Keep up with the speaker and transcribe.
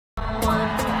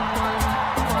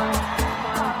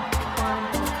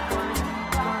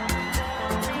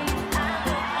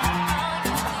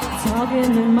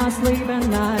talking in my sleep at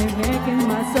night, making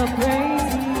myself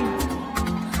crazy.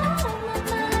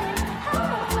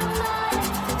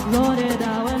 Wrote it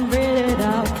out and read it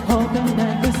out, hoping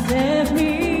that you save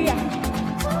me.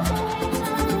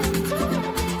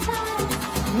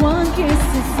 One kiss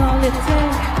is all it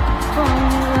takes. Fall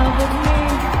in love with me.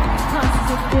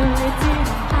 Possibility.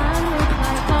 I look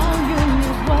like all you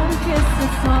need. One kiss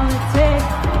is all it takes.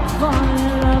 Fall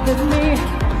in love with me.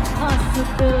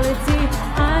 Possibility.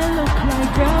 I look like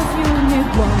girls you need.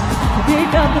 One,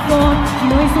 pick up the phone. You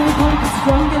know he's only one, he's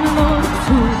strong and alone.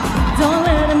 Two, don't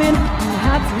let him in. You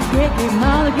have to get him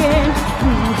out again.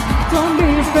 Three, don't be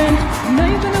his friend. You know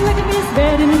you're gonna wake up in his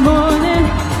bed in the morning.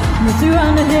 You're too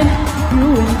under him. You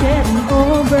ain't getting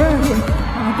over him.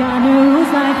 I got news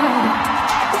like hell.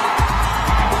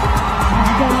 I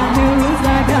got news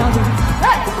like hell.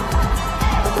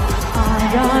 I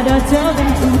gotta tell them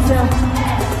to themselves.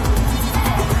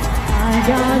 I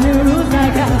got news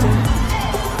like hell.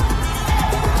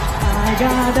 I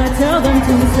gotta tell them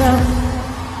to themselves.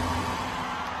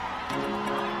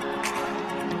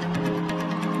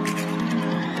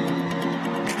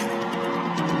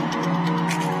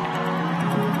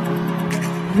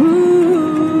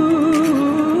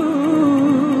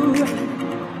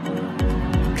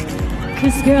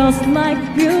 Cause girls like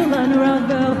you run around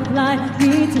girl like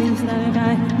me, things like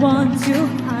I want to.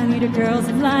 I need a girls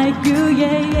like you,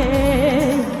 yeah,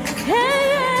 yeah. Hey,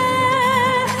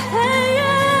 yeah, hey,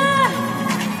 yeah.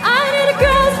 I need a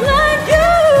girls like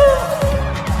you.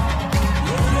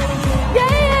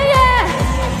 Yeah, yeah, yeah.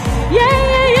 Yeah,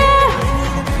 yeah, yeah.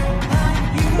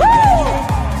 Woo!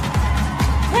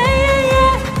 Hey, yeah,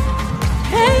 yeah.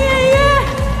 Hey, yeah, yeah.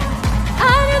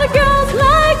 I need a girls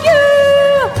like you.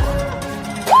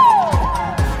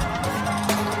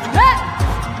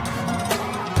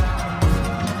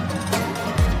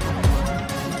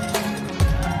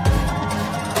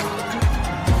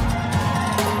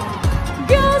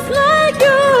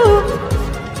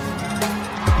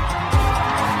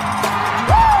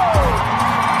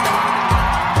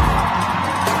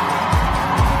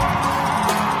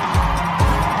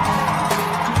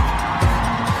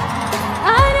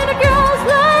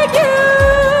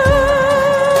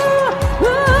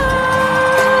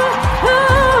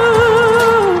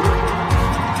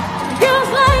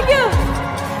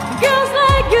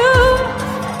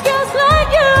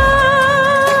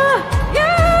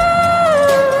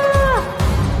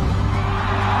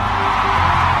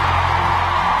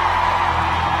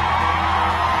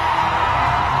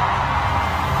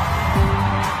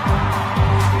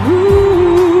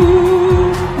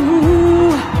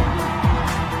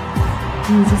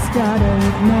 You just gotta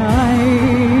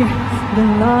ignite the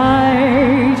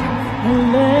light and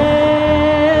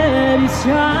let it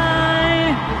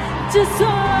shine. Just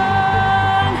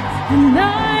on the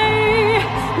night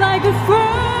like a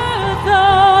 4th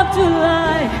of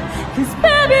July. Cause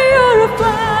baby you're a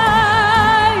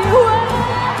firework.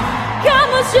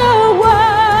 Come on, show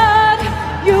what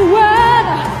you want.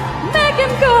 Make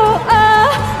him go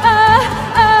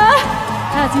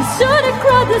as you shoot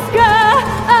across the sky.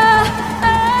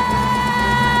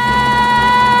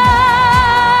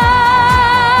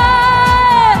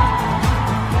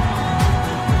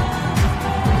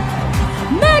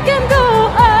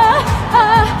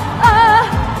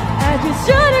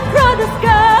 Shoot across the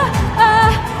sky.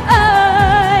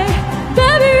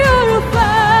 Baby, you're a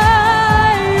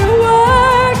firework.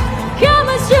 Come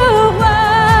and show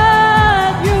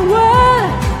what you want.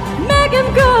 Make him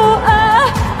go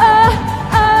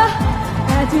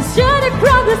as you shoot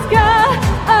across the sky.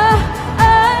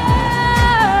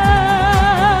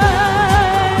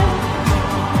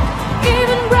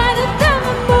 Even brighter than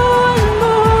the moon,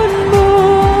 moon,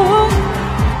 moon.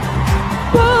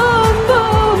 Boom,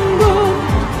 boom, boom.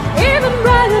 Even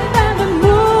brighter than the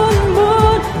moon,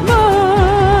 moon,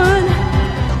 moon.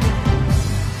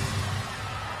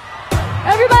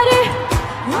 Everybody,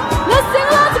 let's sing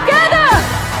along together.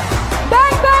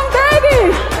 Bang, bang, baby.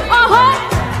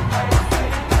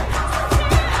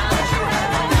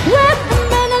 Wait a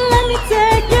minute, let me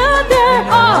take you there.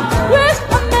 Wait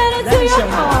a minute to your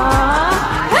heart.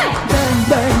 Hey, bang,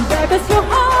 bang, back as your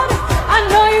heart. I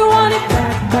know you want it.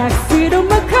 Back seat of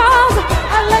my car.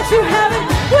 I let you have it.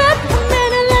 Wait a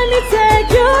minute, let me take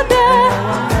you there.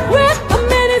 Wait a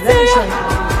minute to your heart.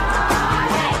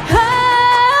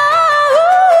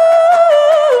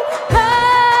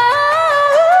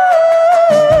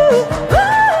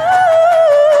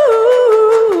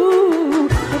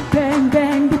 Bang,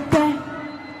 bang, bang.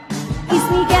 It's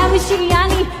me, Gabby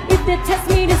Shiani. If they test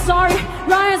me, they're sorry.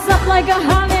 Rise up like a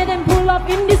Harley and pull up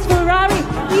in this Ferrari.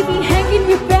 If he hanging,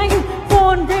 we banging.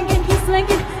 Phone ringing, he's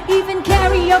slinking. Even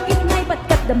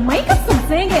the mic